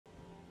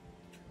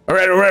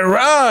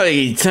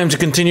Alright. Time to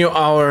continue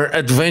our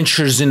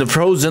adventures in the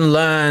frozen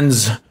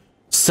lands.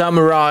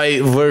 Samurai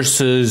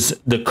versus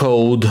the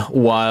cold,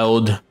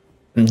 wild,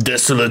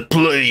 desolate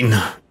plain.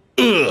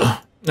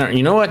 Ugh. Alright,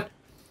 you know what?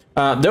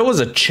 There was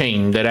a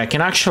chain that I can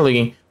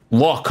actually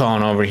walk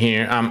on over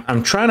here.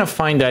 I'm trying to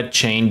find that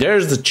chain.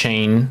 There's the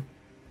chain.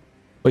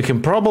 We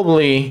can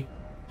probably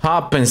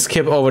hop and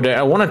skip over there.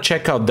 I want to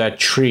check out that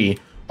tree.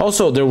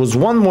 Also, there was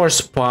one more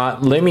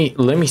spot. Let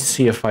me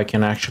see if I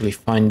can actually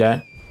find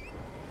that.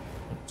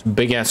 It's a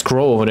big ass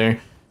scroll over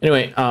there.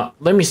 Anyway,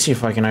 let me see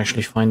if I can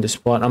actually find this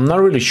spot. I'm not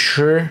really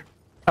sure.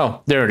 Oh,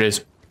 there it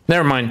is.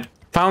 Never mind.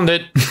 Found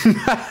it.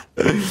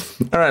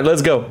 All right,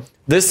 let's go.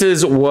 This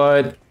is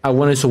what I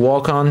wanted to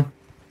walk on.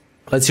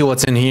 Let's see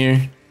what's in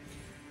here.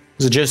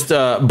 So just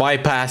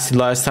bypassed it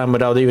last time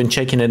without even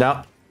checking it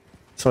out.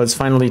 So it's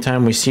finally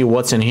time we see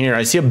what's in here.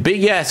 I see a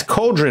big ass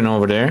cauldron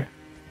over there.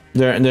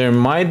 There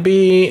might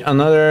be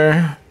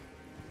another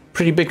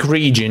pretty big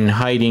region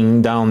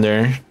hiding down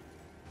there.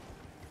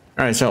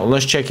 All right, so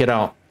let's check it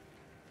out.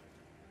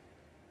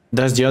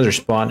 That's the other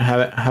spot.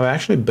 Have I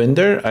actually been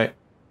there?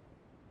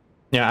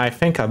 Yeah, I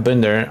think I've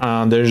been there.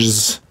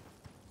 There's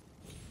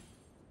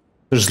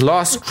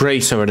lost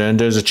grace over there, and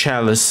there's a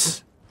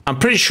chalice. I'm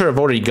pretty sure I've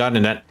already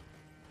gotten that.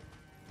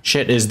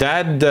 Shit, is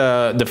that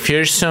the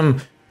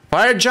fearsome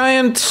fire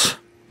giant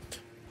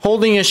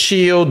holding a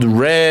shield?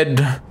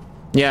 Red.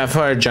 Yeah,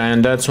 fire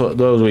giant. That's what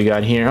those we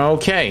got here.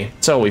 Okay,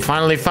 so we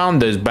finally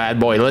found this bad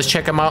boy. Let's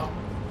check him out.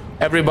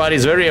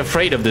 Everybody's very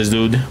afraid of this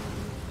dude.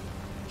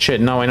 Shit,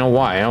 now I know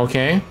why.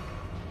 Okay.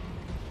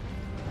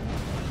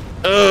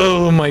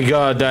 Oh my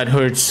god, that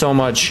hurts so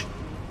much.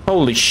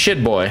 Holy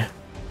shit, boy.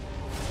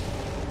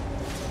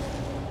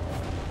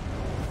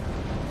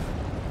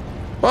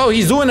 Oh,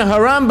 he's doing a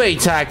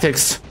Harambe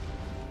tactics.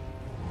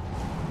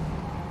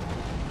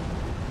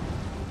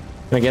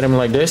 Can I get him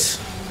like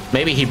this?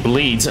 Maybe he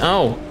bleeds.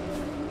 Oh.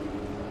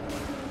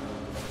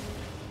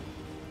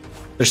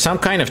 There's some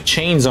kind of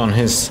chains on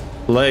his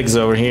legs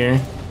over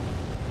here.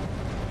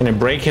 Can I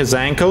break his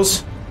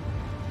ankles?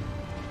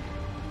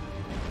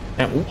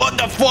 And what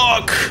the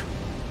fuck?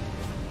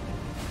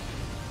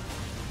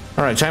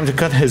 Alright, time to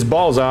cut his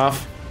balls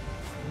off.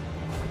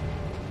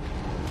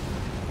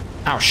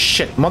 Oh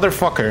shit,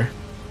 motherfucker.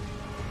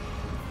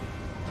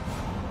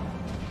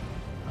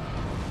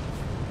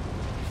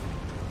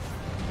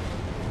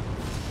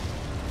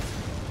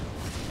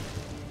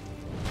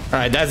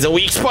 Alright, that's the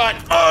weak spot.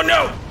 Oh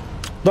no!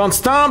 Don't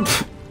stomp!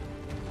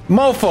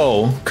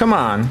 Mofo, come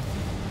on.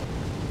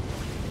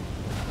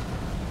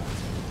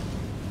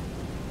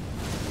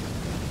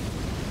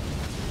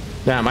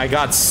 Damn, I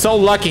got so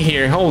lucky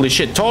here. Holy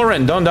shit.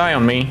 Torrent, don't die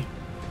on me.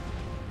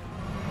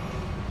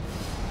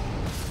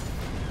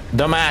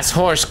 Dumbass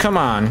horse, come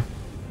on.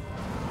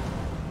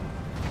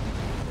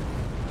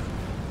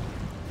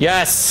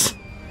 Yes!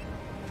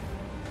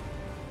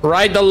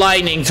 Ride the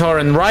lightning,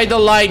 Torrent. Ride the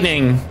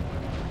lightning.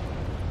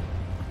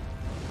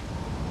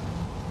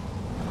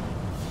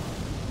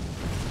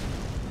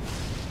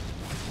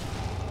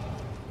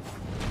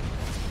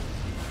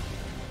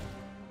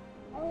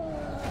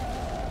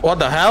 What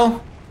the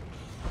hell?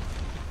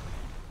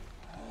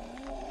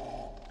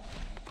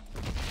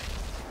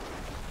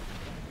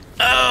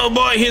 Oh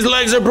boy, his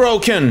legs are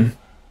broken.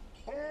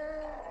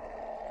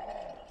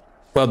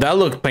 Well, that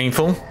looked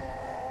painful.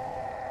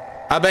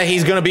 I bet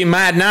he's gonna be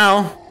mad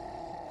now.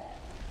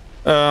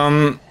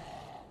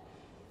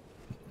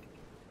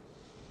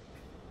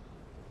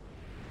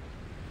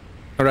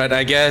 Alright,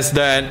 I guess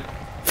that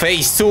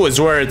phase 2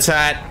 is where it's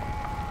at.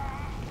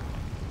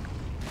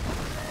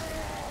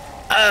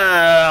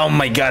 Oh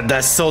my god,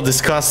 that's so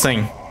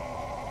disgusting.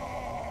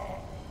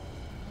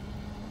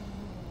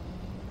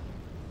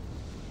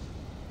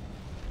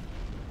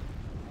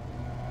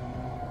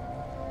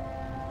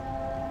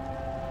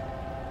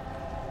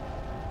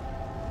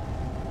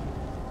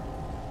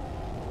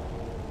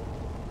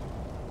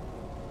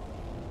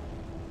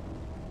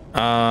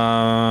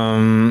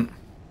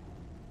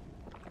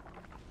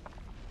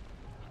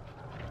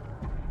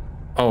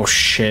 Oh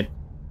shit.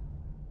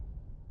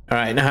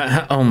 Alright,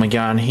 oh my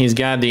god, he's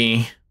got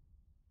the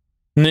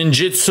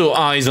ninjutsu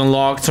eyes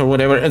unlocked or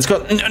whatever. It's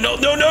got no.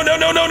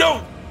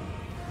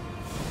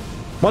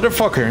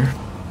 Motherfucker.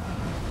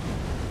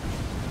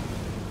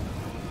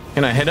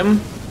 Can I hit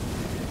him?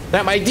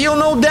 That might deal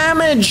no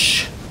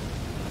damage.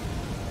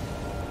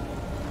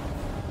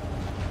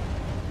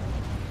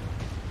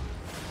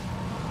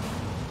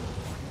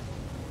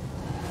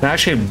 Can I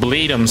actually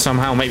bleed him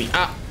somehow, maybe.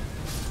 Ah,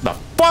 the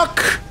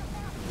fuck?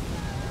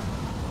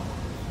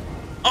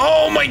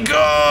 Oh my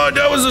god,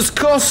 that was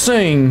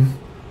disgusting.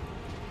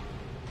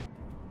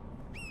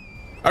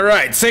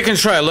 Alright, second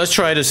try. Let's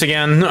try this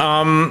again.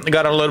 I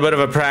got a little bit of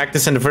a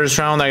practice in the first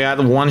round. I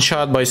got one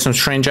shot by some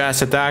strange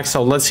ass attacks,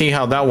 so let's see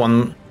how that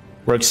one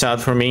works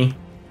out for me.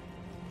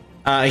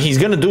 He's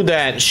gonna do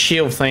that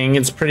shield thing.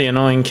 It's pretty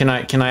annoying. Can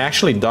I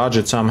actually dodge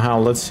it somehow?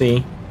 Let's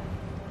see.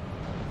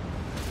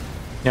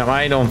 Yeah,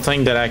 I don't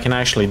think that I can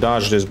actually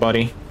dodge this,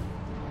 buddy.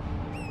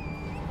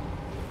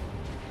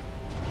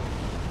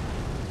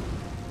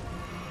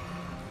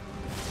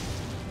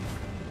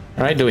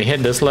 Alright, do we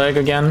hit this leg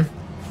again?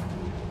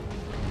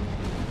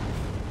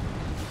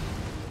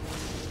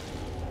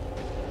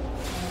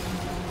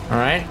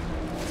 Alright.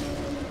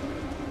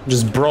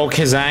 Just broke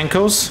his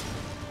ankles.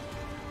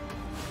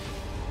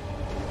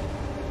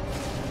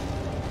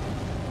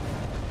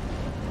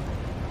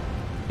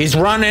 He's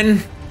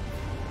running.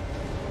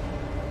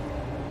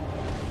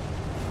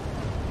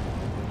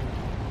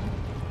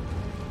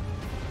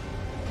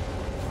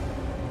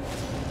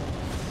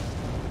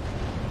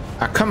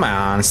 Ah, come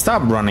on,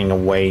 stop running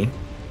away.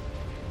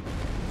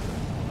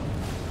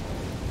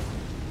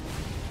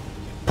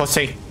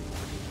 Pussy.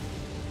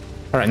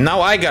 Alright,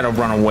 now I gotta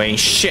run away.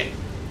 Shit.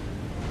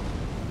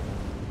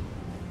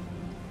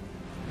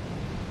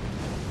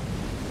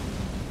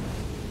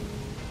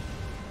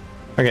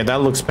 Okay,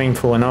 that looks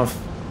painful enough.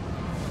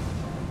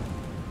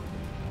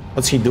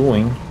 What's he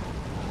doing?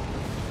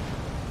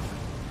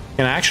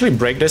 Can I actually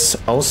break this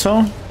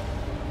also?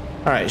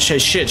 Alright,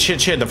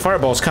 shit. The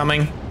fireball's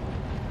coming.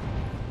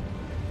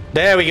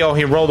 There we go.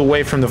 He rolled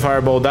away from the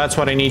fireball. That's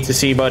what I need to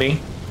see,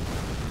 buddy.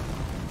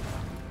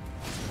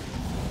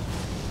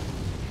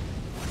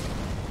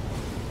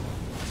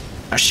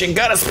 Our shit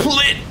got a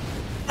split.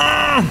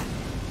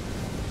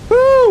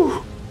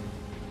 Woo!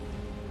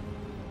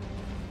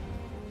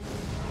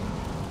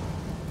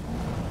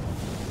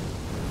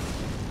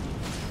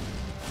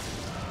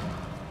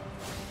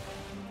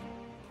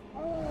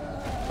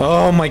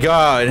 Oh my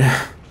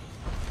god.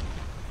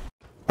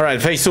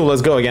 Alright, phase 2,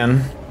 let's go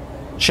again.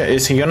 Shit,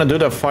 is he gonna do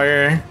the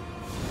fire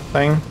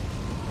thing?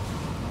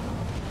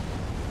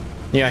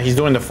 Yeah, he's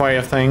doing the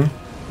fire thing.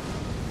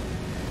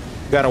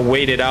 Gotta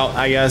wait it out,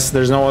 I guess.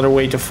 There's no other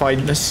way to fight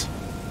this.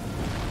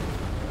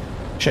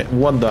 Shit,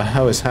 what the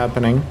hell is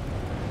happening?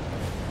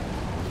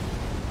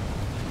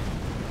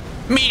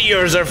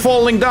 Meteors are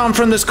falling down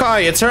from the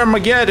sky. It's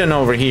Armageddon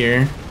over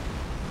here.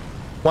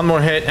 One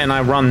more hit and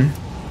I run.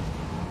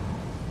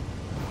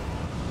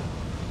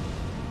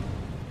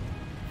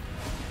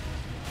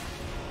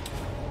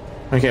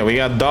 Okay, we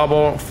got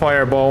double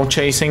fireball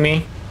chasing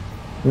me.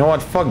 You know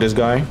what? Fuck this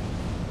guy.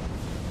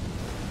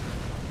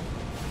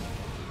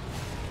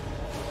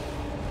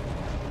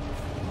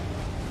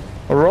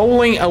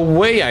 Rolling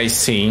away, I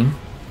see.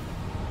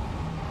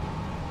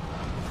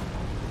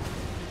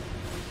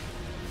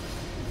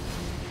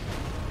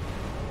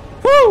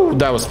 Woo!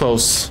 That was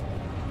close.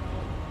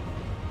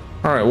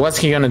 Alright, what's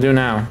he gonna do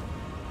now?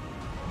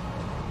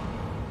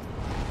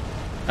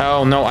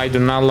 Oh no, I do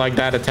not like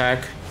that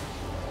attack.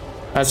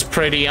 That's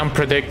pretty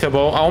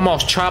unpredictable. I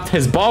almost chopped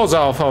his balls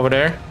off over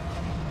there.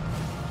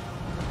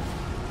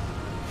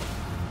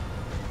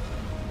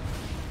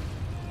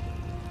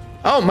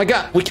 Oh my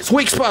god,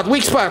 weak spot,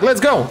 let's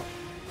go.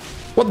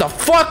 What the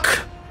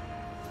fuck?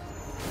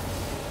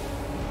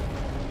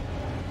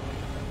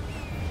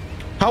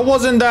 How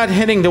wasn't that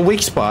hitting the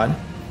weak spot?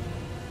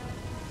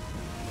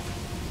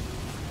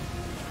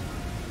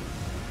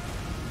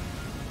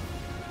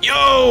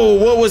 Yo,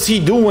 what was he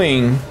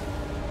doing?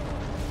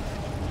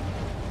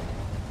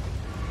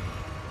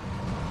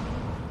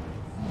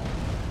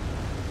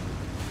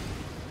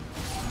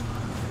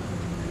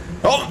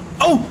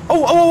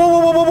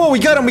 Oh, we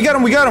got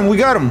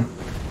him.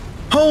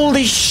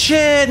 Holy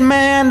shit,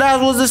 man,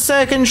 that was the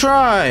second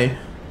try.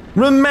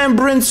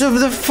 Remembrance of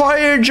the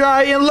fire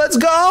giant, let's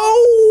go.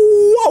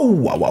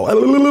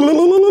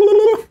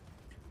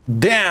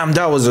 Damn,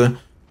 that was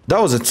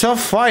a tough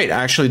fight,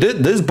 actually.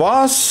 This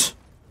boss,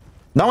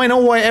 now I know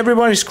why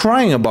everybody's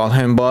crying about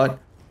him, but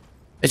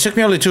it took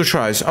me only 2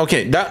 tries.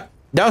 Okay, that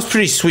was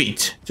pretty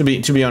sweet, to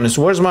be honest.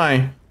 Where's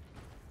my...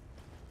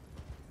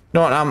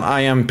 No,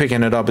 I am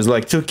picking it up. It's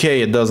like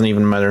 2k, it doesn't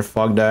even matter.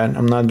 Fuck that.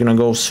 I'm not gonna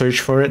go search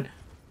for it.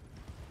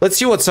 Let's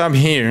see what's up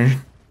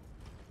here.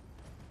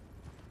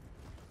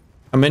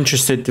 I'm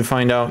interested to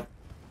find out.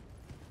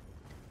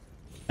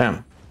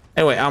 Damn.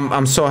 Anyway,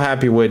 I'm so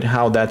happy with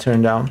how that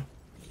turned out.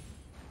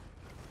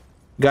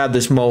 Got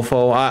this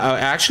mofo. I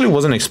actually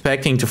wasn't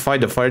expecting to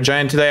fight the fire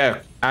giant today.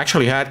 I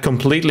actually had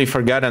completely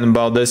forgotten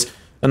about this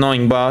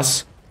annoying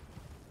boss.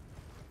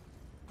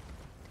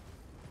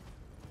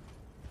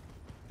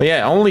 But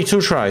yeah, only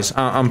 2 tries.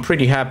 I'm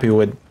pretty happy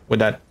with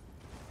that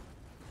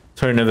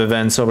turn of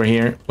events over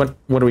here. What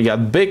do we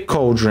got? Big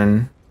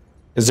cauldron.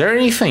 Is there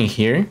anything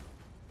here?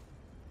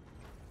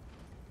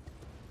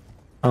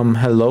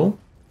 Hello?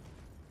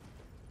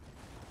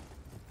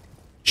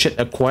 Shit,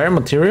 acquire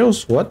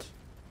materials? What?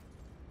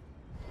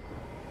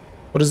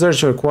 What is there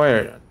to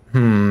acquire?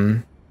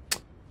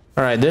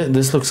 Alright,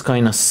 this looks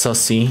kind of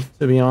sussy,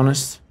 to be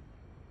honest.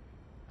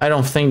 I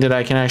don't think that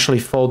I can actually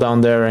fall down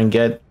there and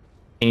get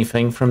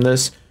anything from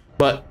this.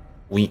 But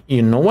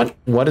you know what?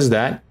 What is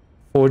that?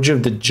 Forge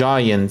of the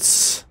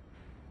Giants.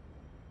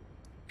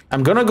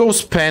 I'm gonna go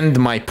spend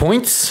my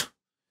points,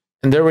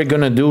 and then we're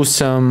gonna do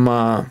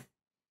some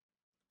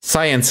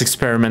science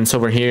experiments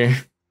over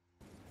here.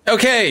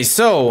 Okay,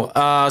 so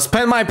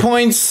spend my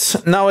points.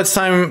 Now it's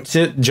time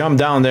to jump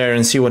down there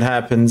and see what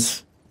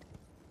happens.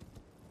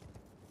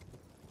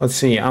 Let's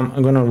see.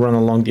 I'm gonna run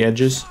along the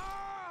edges.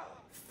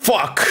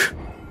 Fuck.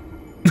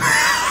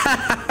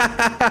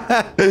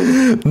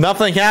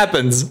 Nothing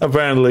happens,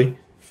 apparently.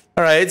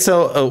 Alright,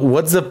 so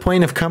what's the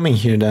point of coming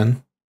here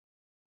then?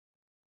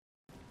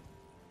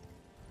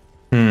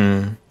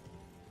 Alright,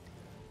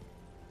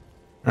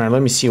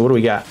 let me see. What do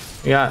we got?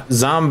 We got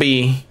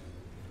zombie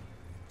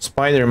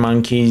spider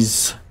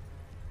monkeys.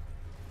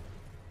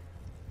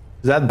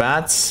 Is that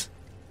bats?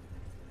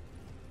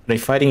 Are they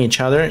fighting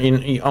each other?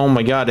 Oh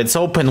my god, it's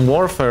open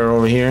warfare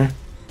over here.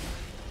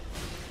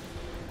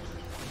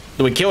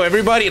 Do we kill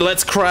everybody?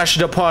 Let's crash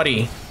the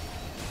party.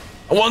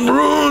 I want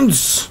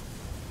runes!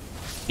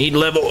 Need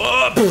level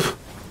up!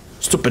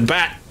 Stupid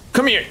bat!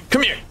 Come here!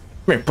 Come here!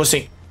 Come here,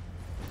 pussy!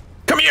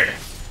 Come here!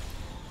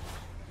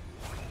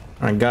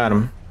 I got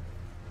him.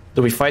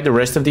 Do we fight the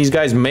rest of these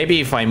guys?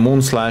 Maybe if I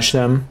moonslash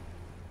them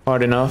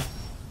hard enough.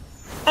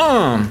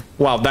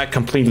 Wow, that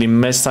completely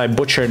missed. I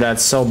butchered that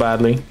so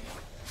badly.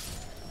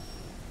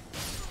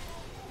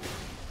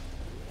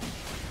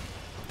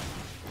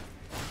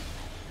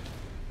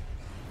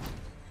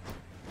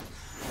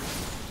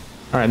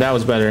 Alright, that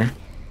was better.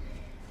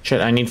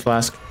 Shit, I need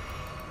flask.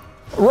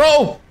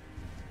 Roll!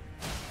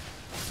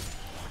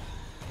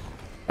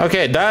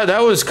 Okay,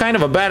 that was kind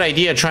of a bad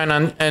idea trying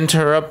to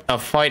interrupt a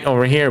fight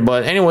over here.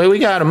 But anyway, we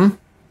got him.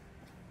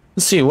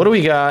 Let's see, what do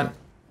we got?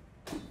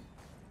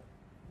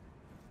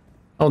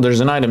 Oh,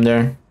 there's an item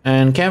there.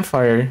 And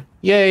campfire.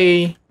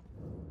 Yay!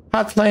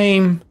 Hot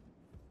flame.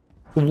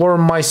 To warm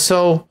my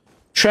soul.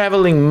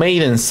 Traveling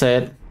maiden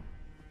set.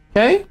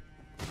 Okay. I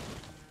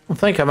don't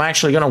think I'm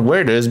actually gonna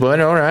wear this, but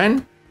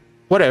alright.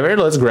 Whatever,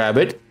 let's grab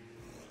it.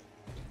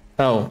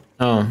 Oh,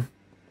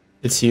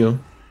 it's you.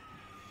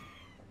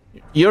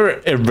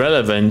 You're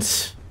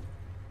irrelevant.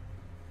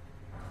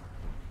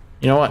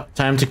 You know what?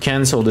 Time to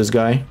cancel this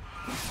guy.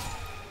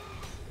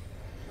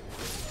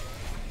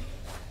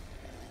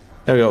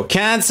 There we go.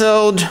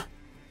 Cancelled.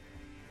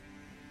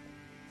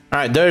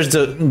 Alright, there's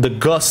the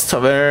gust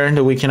of air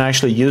that we can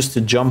actually use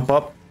to jump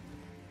up.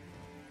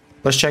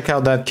 Let's check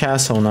out that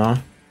castle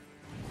now.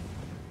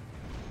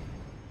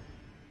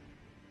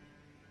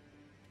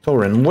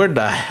 Torin, where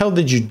the hell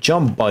did you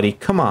jump, buddy?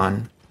 Come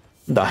on.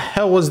 What the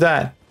hell was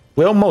that?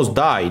 We almost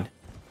died.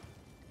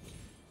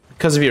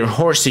 Because of your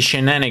horsey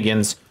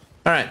shenanigans.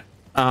 Alright.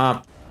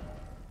 Oh,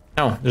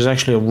 there's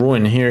actually a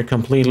ruin here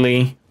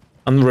completely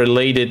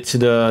unrelated to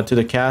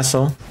the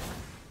castle.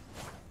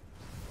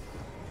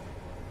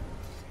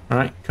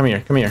 Alright, come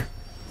here, come here.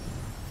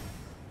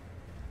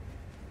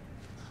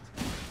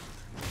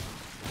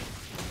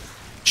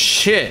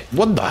 Shit,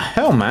 what the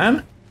hell,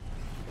 man?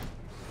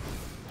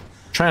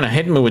 Trying to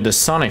hit me with the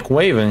sonic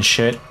wave and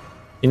shit.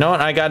 You know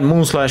what? I got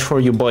moonslash for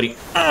you, buddy.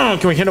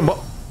 Can we hit him?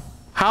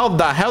 How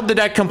the hell did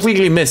that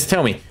completely miss?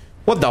 Tell me.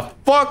 What the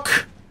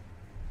fuck?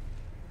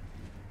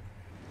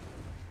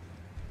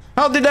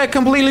 How did that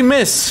completely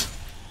miss?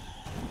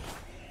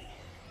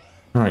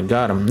 Alright,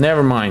 got him.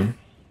 Never mind.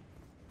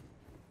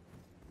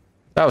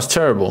 That was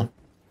terrible.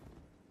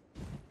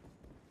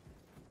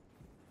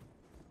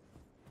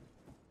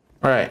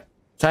 Alright.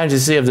 Time to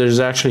see if there's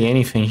actually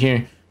anything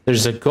here.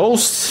 There's a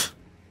ghost.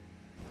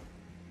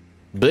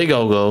 Big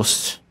ol'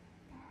 ghost.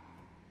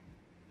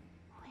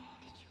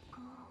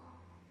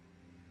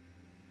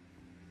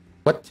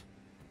 What?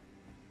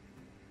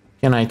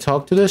 Can I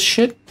talk to this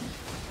shit?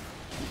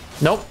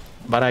 Nope.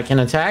 But I can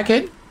attack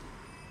it?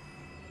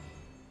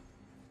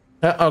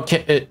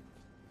 Okay.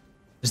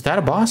 Is that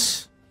a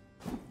boss?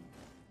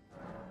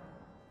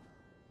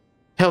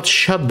 Held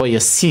shut by a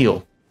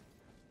seal.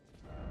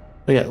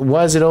 Oh yeah,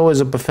 why is it always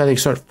a pathetic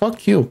sword?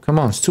 Fuck you. Come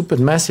on, stupid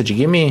message.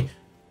 Give me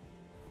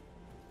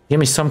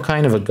some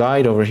kind of a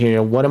guide over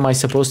here. What am I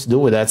supposed to do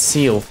with that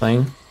seal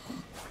thing?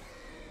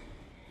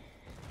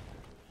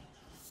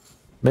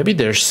 Maybe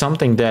there's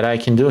something that I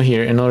can do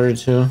here in order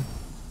to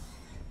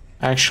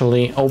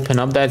actually open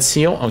up that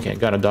seal. Okay,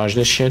 gotta dodge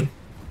this shit.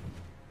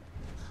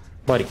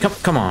 Buddy,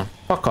 come on.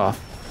 Fuck off.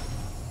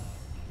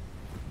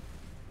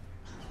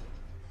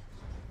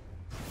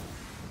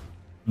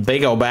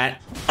 Big ol'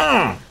 bat.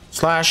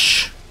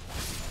 Slash.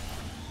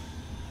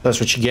 That's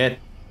what you get.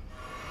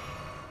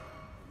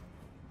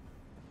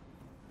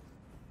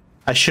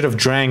 I should have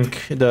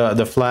drank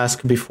the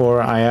flask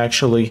before I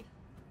actually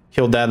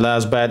killed that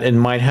last bat. It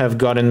might have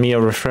gotten me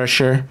a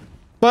refresher.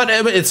 But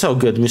it's all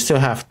good. We still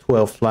have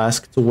 12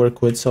 flasks to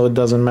work with, so it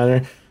doesn't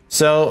matter.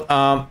 So,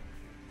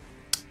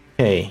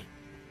 okay.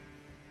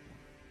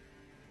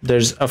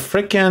 There's a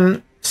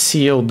freaking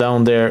seal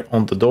down there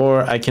on the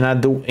door. I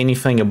cannot do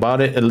anything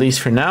about it, at least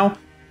for now.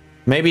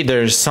 Maybe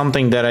there's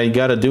something that I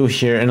gotta do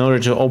here in order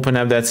to open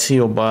up that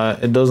seal,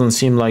 but it doesn't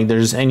seem like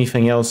there's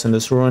anything else in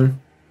this ruin.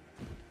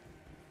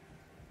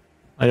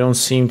 I don't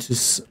seem to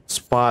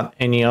spot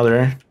any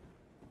other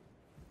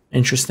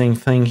interesting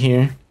thing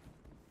here.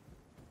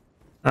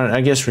 Alright,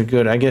 I guess we're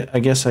good. I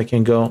guess I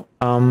can go.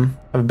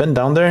 I've been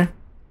down there?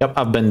 Yep,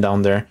 I've been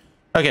down there.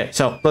 Okay,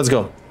 so let's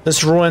go.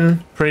 This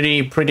ruin,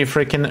 pretty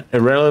freaking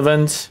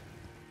irrelevant.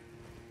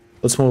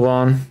 Let's move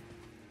on.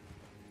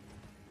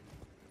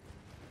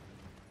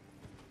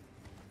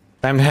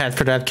 Time to head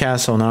for that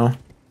castle now.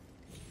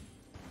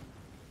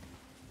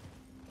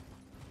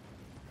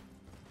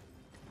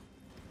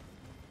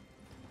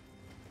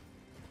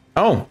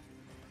 Oh.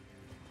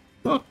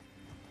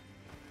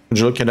 Would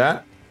you look at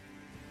that?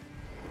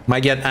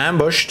 Might get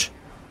ambushed.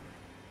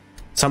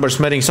 Somber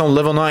Smithing Stone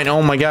level 9.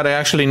 Oh my god, I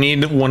actually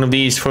need one of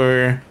these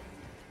for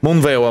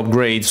Moonveil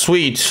upgrade.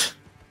 Sweet.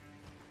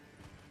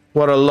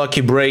 What a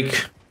lucky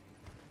break.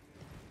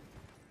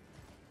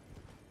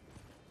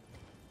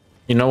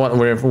 You know what?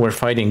 We're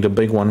fighting the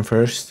big one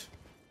first.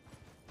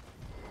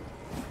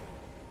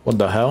 What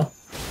the hell?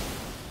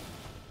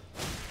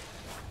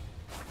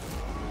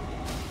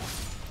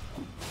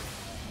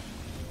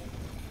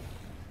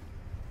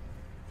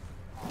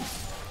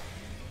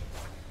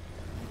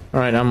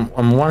 Alright,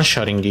 I'm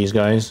one-shotting these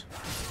guys.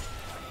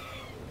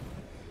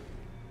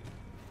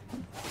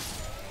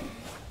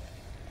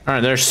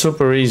 Alright, they're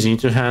super easy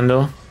to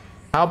handle.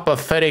 How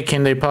pathetic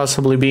can they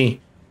possibly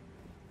be?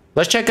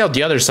 Let's check out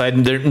the other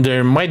side.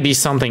 There might be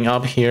something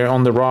up here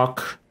on the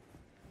rock.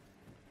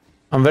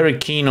 I'm very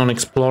keen on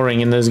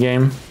exploring in this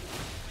game.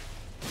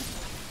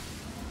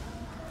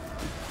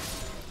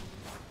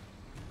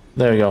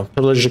 There we go.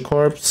 Pillage the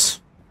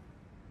corpse.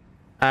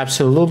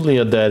 Absolutely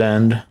a dead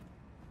end.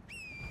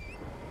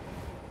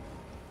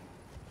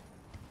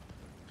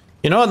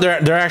 You know,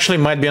 there actually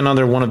might be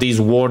another one of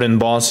these warden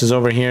bosses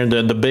over here.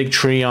 The big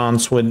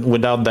treants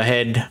without the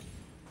head.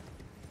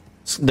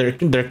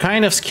 They're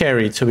kind of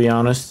scary, to be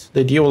honest.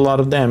 They deal a lot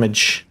of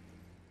damage.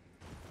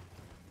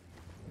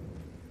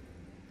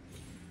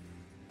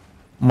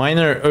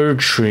 Minor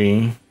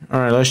Erdtree.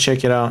 Alright, let's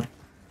check it out.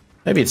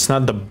 Maybe it's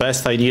not the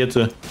best idea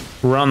to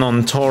run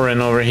on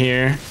Tauren over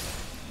here.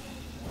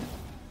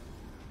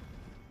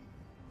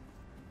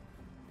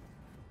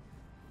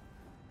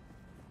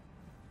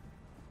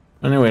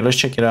 Anyway, let's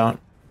check it out.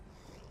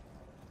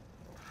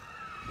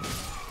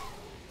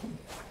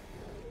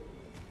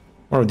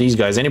 What are these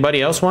guys?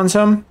 Anybody else want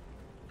some?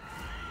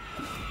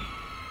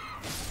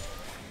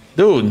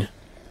 Dude,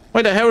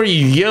 why the hell are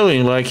you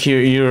yelling like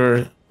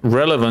you're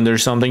relevant or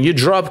something? You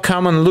drop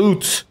common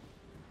loot.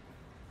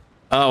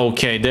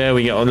 Okay, there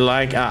we go.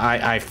 Like,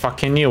 I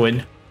fucking knew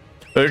it.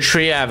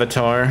 Erdtree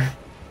Avatar.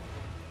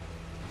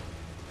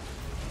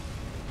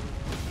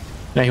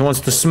 Now he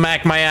wants to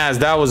smack my ass.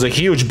 That was a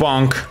huge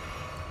bonk.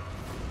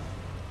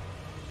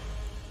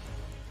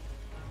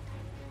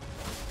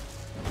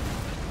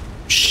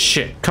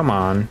 Shit, come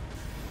on.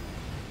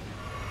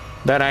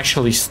 That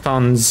actually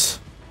stuns.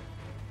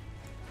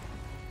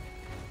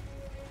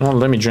 Well,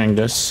 let me drink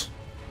this.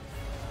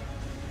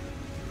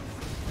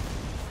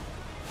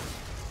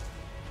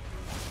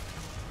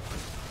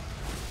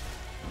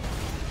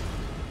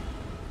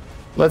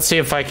 Let's see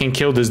if I can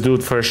kill this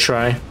dude first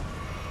try.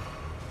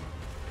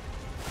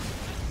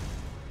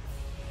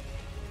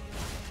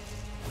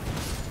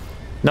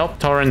 Nope,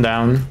 Tauren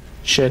down.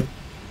 Shit.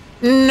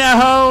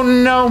 No,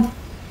 no.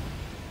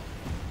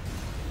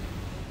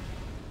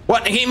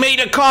 What? He made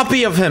a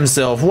copy of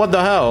himself. What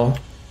the hell?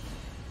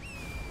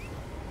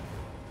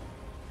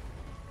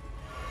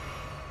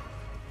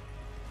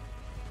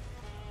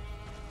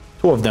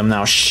 Two of them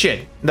now.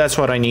 Shit. That's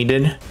what I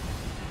needed.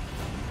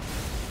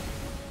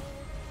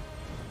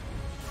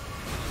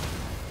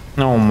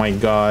 Oh my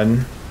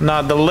god.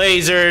 Not the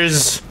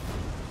lasers.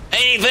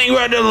 Anything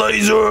but the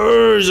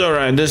lasers.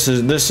 Alright, this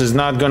is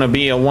not gonna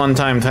be a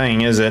one-time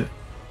thing, is it?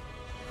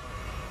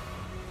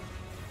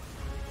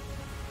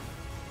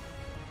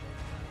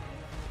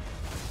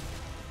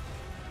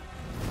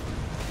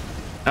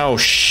 Oh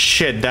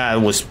shit,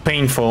 that was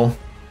painful.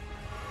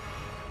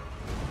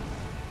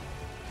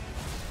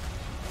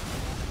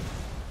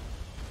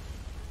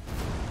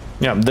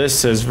 Yeah,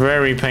 this is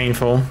very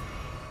painful.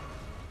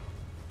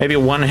 Maybe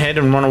one hit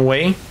and run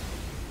away.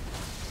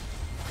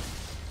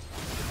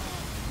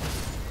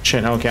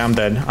 Shit, okay, I'm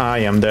dead. I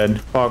am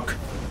dead. Fuck.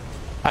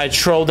 I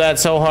trolled that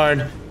so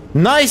hard.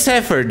 Nice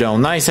effort, though.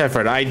 Nice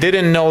effort. I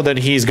didn't know that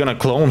he's gonna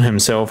clone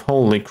himself.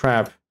 Holy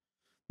crap.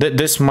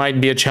 This might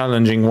be a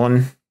challenging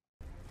one.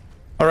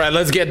 Alright,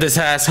 let's get this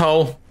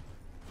asshole.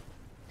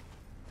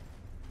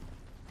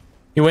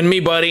 You and me,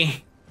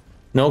 buddy.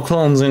 No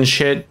clones and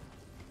shit.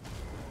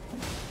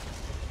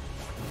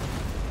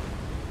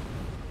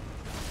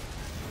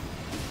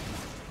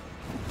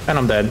 And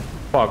I'm dead.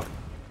 Fuck.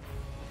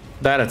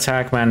 That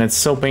attack, man, it's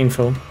so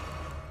painful.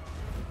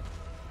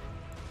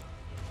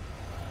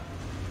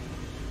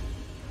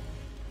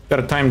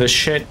 Gotta time this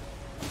shit.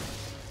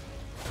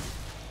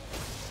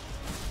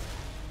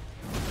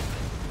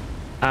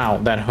 Ow,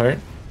 that hurt.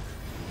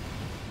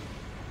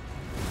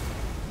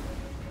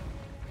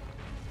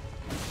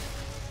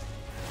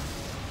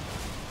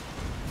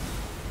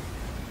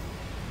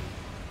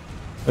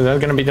 Is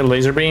that gonna be the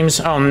laser beams?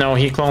 Oh no,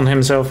 he cloned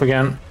himself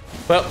again.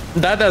 Well,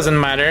 that doesn't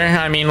matter.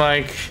 I mean,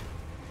 like,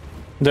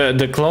 the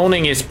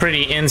cloning is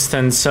pretty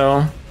instant,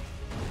 so...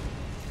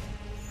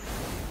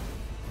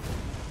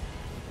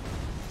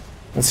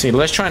 Let's see,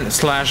 let's try and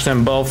slash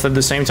them both at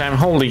the same time.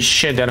 Holy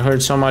shit, that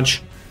hurt so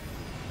much.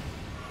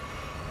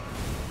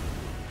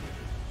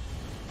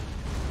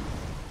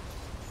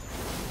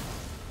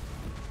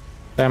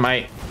 Damn,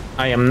 I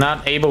am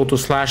not able to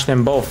slash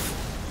them both.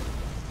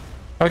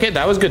 Okay,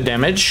 that was good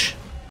damage.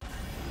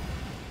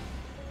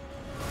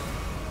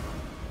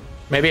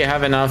 Maybe I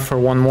have enough for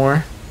one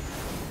more.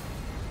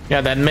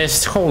 Yeah, that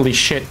missed. Holy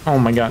shit. Oh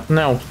my god.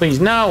 No, please,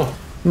 no!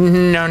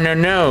 No, no,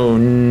 no.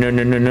 No,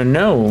 no, no, no,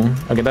 no.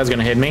 Okay, that's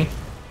gonna hit me.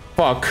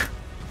 Fuck.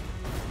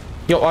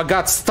 Yo, I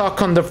got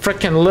stuck on the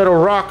freaking little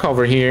rock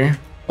over here.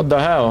 What the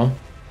hell?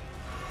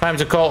 Time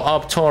to call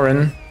up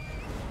Torin.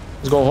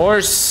 Let's go,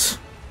 horse.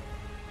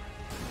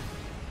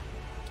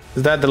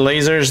 Is that the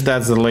lasers?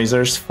 That's the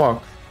lasers.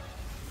 Fuck.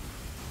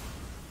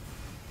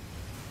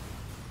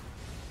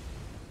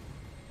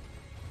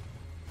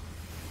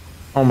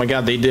 Oh my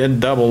god, they did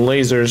double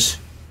lasers.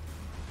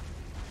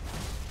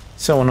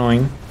 So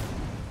annoying.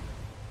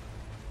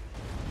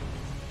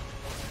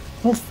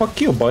 Oh,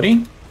 fuck you,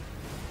 buddy.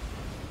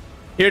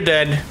 You're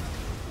dead.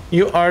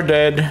 You are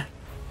dead.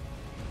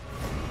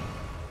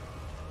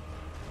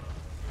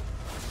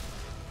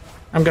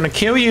 I'm gonna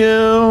kill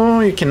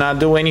you. You cannot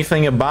do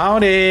anything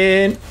about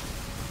it.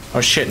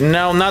 Oh shit,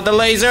 no, not the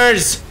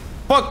lasers!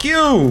 Fuck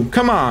you!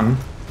 Come on.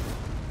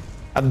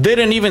 I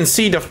didn't even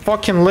see the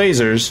fucking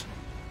lasers.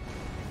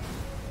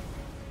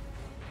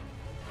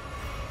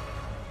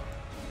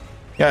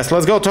 Yes,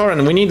 let's go,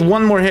 Torin. We need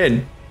one more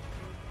hit.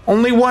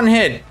 Only one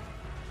hit.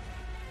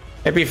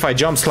 Maybe if I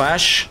jump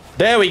slash.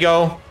 There we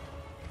go.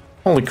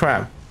 Holy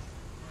crap.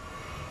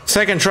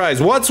 Second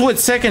tries. What's with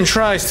second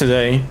tries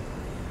today?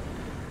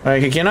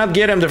 Like, you cannot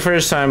get him the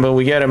first time, but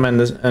we get him in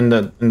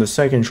the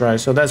second try,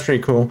 so that's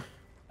pretty cool.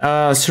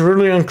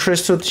 Cerulean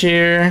Crystal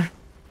tier,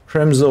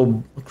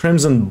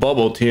 Crimson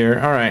Bubble tier.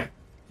 All right,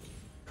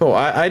 cool.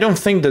 I don't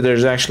think that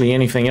there's actually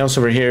anything else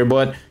over here,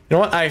 but you know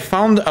what? I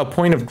found a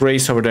point of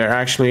grace over there,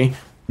 actually,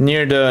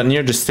 near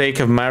the Stake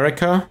of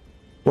Marika,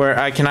 where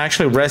I can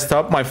actually rest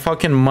up. My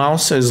fucking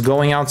mouse is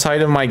going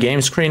outside of my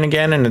game screen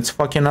again, and it's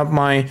fucking up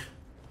my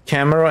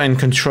camera and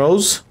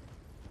controls.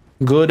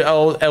 Good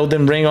old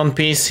Elden Ring on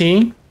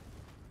PC.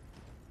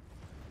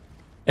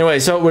 Anyway,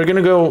 so we're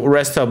gonna go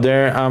rest up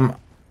there. I'm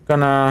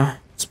gonna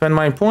spend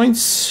my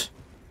points,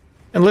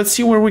 and let's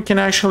see where we can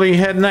actually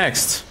head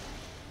next.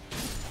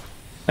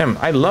 Damn,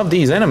 I love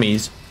these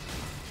enemies.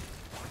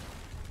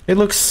 It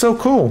looks so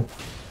cool.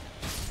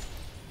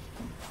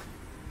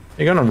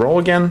 You're gonna roll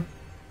again?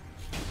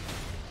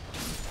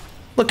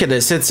 Look at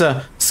this, it's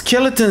a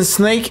skeleton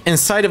snake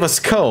inside of a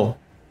skull.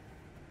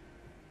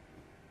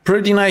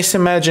 Pretty nice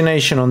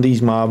imagination on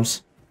these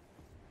mobs.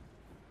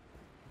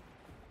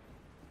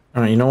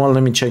 Alright, you know what?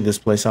 Let me check this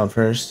place out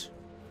first.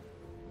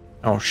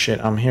 Oh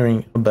shit, I'm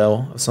hearing a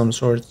bell of some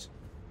sort.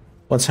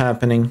 What's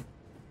happening?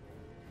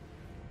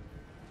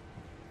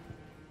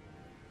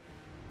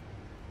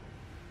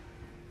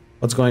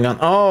 What's going on?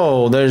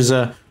 Oh, there's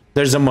a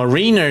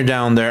mariner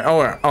down there. Oh,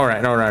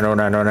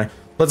 alright.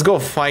 Let's go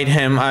fight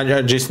him.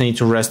 I just need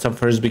to rest up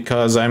first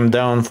because I'm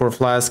down for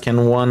flask and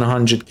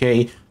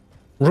 100k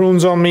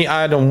runes on me.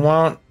 I do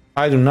not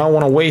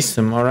want to waste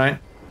them, alright?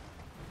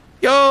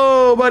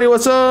 Yo, buddy,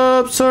 what's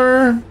up,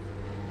 sir?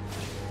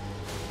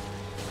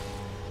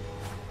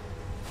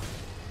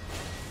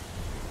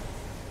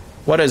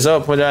 What is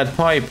up with that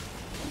pipe?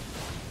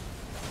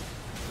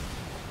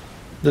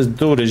 This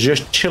dude is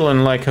just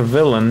chilling like a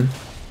villain.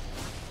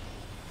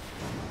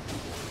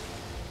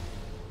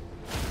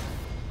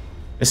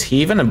 Is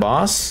he even a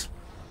boss?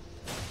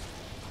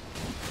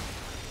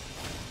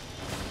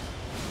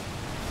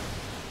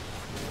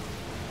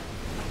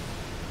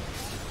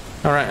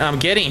 Alright, I'm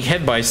getting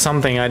hit by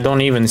something. I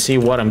don't even see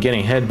what I'm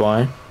getting hit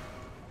by.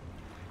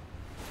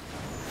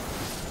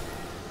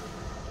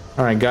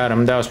 Alright, got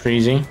him. That was pretty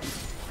easy.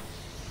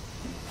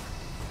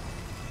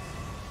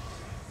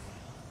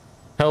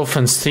 Health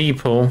and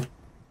Steeple.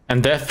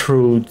 And Death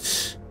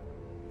Roots.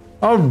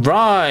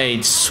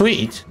 Alright,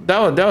 sweet.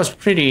 That was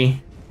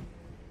pretty...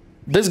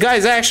 This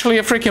guy's actually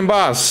a freaking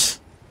boss.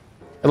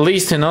 At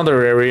least in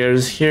other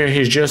areas. Here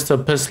he's just a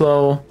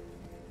pistol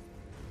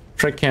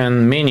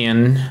freaking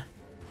minion.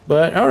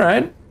 But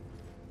alright.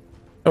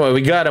 Anyway,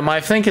 we got him. I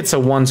think it's a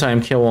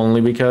one-time kill only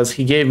because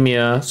he gave me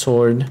a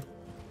sword.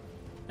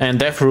 And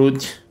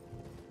Deathroot.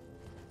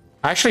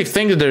 I actually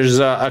think that there's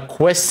a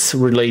quest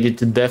related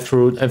to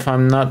Deathroot, if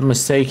I'm not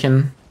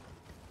mistaken.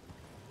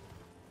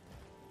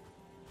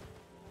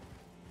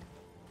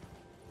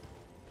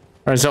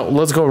 Alright, so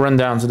let's go run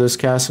down to this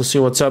castle, see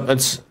what's up.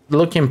 It's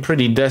looking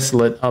pretty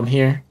desolate up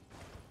here.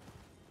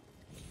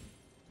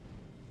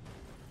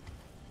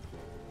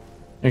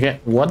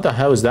 Okay, what the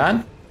hell is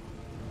that?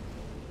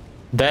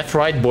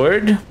 Deathrite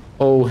bird?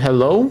 Oh,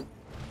 hello?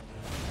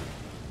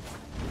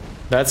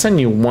 That's a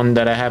new one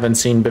that I haven't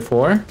seen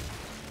before.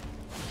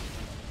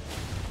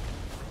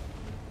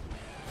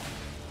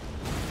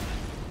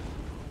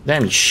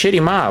 Damn,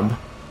 shitty mob.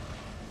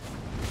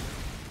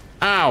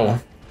 Ow.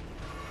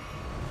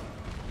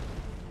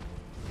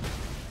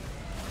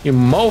 You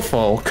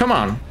mofo, come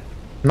on.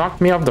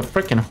 Knocked me off the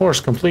freaking horse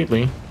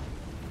completely.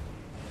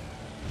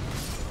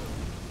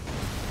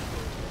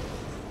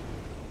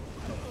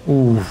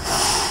 Ooh.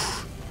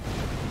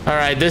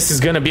 Alright, this is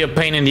gonna be a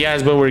pain in the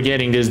ass, but we're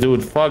getting this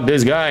dude. Fuck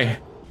this guy.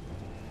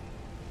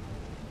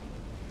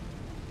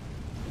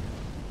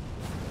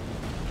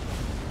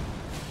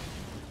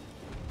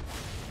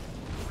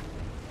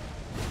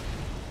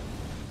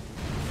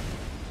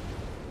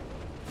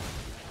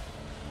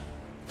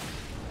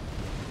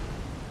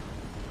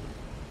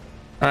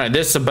 Alright,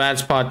 this is a bad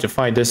spot to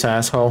fight this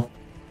asshole.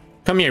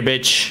 Come here,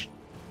 bitch. You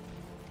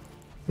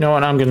know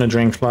what? I'm gonna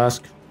drink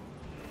flask.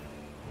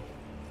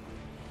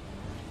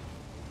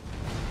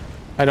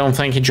 I don't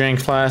think he drank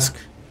flask.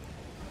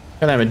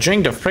 God damn it,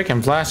 drink the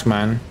freaking flask,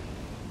 man.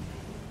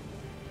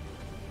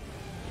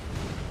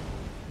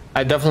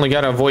 I definitely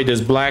gotta avoid this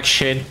black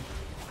shit.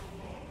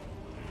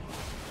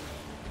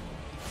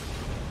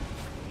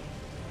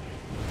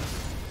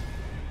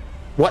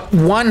 What?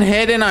 One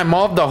hit and I'm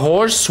off the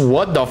horse?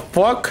 What the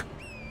fuck?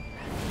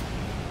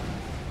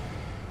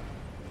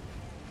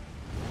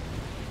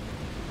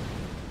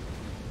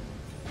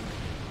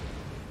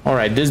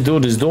 Alright, this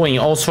dude is doing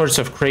all sorts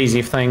of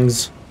crazy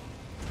things.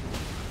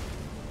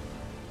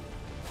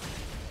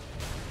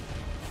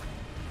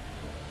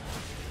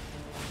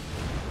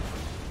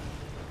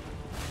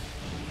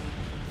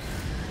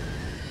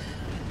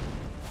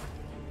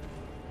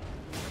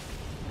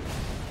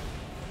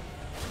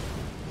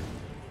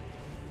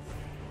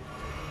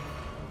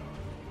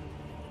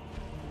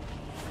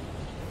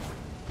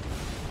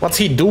 What's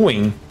he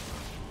doing?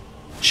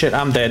 Shit,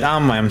 I'm dead.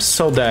 I'm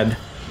so dead.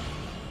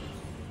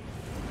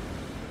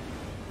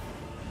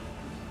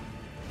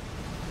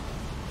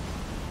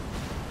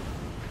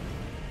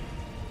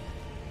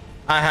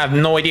 I have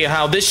no idea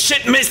how this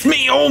shit missed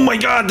me. Oh my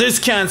god, this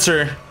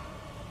cancer.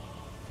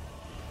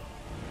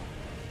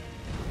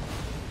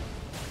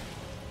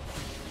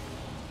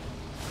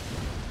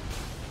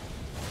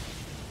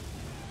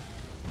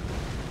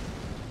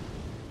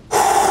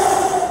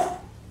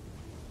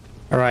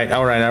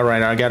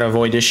 Alright, I gotta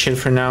avoid this shit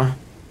for now.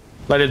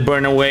 Let it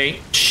burn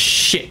away.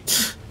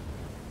 Shit.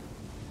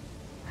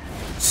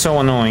 So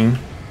annoying.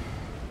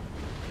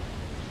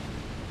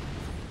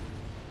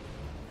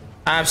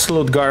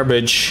 Absolute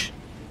garbage.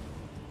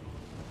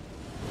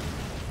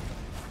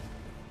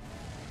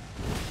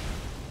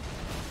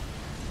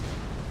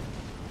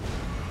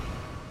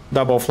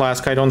 Double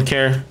flask, I don't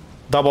care.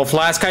 Double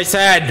flask, I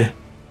said!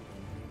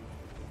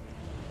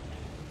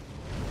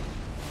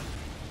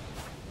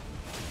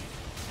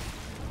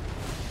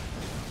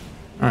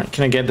 Alright,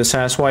 can I get this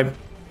ass wipe?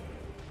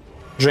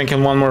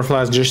 Drinking one more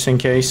flask just in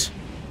case.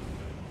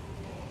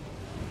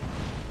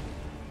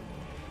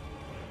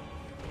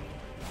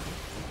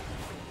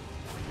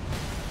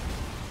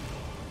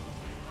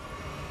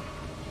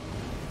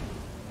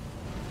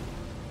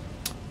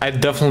 I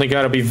definitely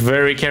gotta be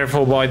very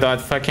careful by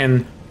that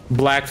fucking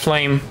black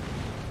flame.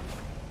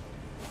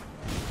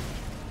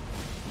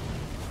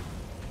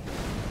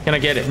 Can I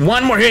get it?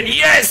 One more hit,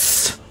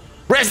 yes!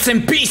 Rest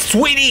in peace,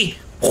 Tweety!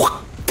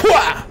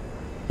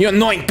 You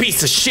annoying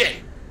piece of shit!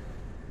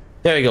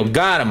 There we go,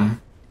 got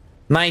him.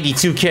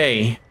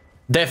 92k.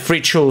 Death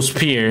Ritual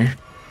Spear.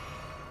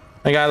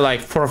 I got like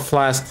 4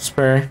 flasks to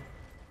spare.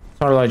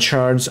 Starlight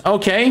Shards.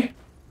 Okay.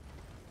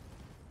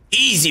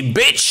 Easy,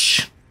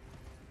 bitch!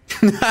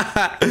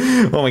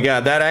 Oh my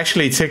god, that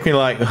actually took me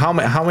like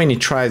how many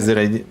tries did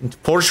I do?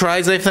 4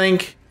 tries, I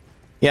think.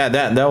 Yeah,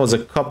 that was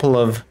a couple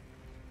of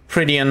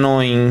pretty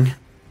annoying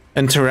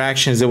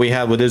interactions that we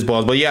had with this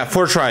boss. But yeah,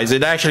 4 tries.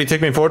 It actually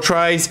took me 4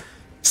 tries.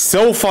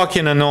 So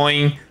fucking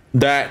annoying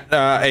that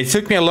it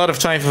took me a lot of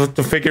time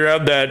to figure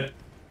out that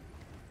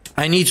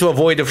I need to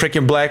avoid the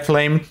freaking black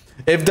flame.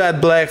 If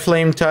that black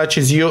flame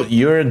touches you,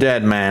 you're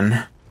dead,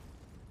 man.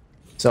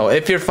 So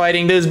if you're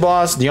fighting this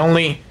boss, the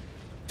only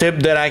tip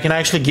that I can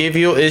actually give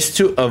you is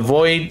to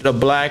avoid the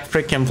black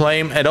freaking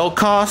flame at all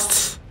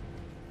costs,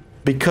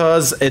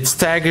 because it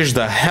staggers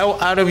the hell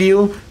out of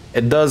you,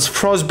 it does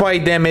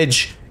frostbite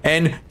damage,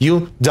 and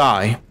you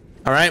die.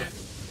 Alright?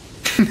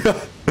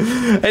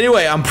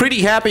 Anyway, I'm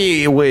pretty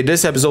happy with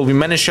this episode. We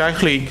managed to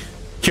actually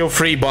kill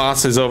 3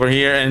 bosses over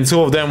here, and 2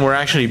 of them were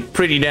actually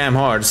pretty damn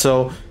hard.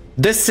 So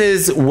this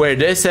is where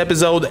this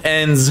episode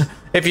ends.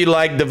 If you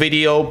liked the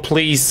video,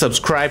 please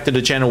subscribe to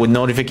the channel with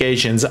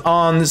notifications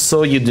on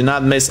so you do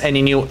not miss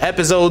any new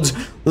episodes.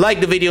 Like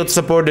the video to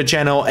support the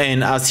channel,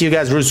 and I'll see you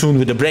guys real soon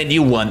with a brand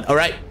new one.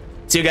 Alright,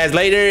 see you guys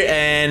later,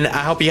 and I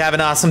hope you have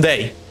an awesome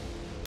day.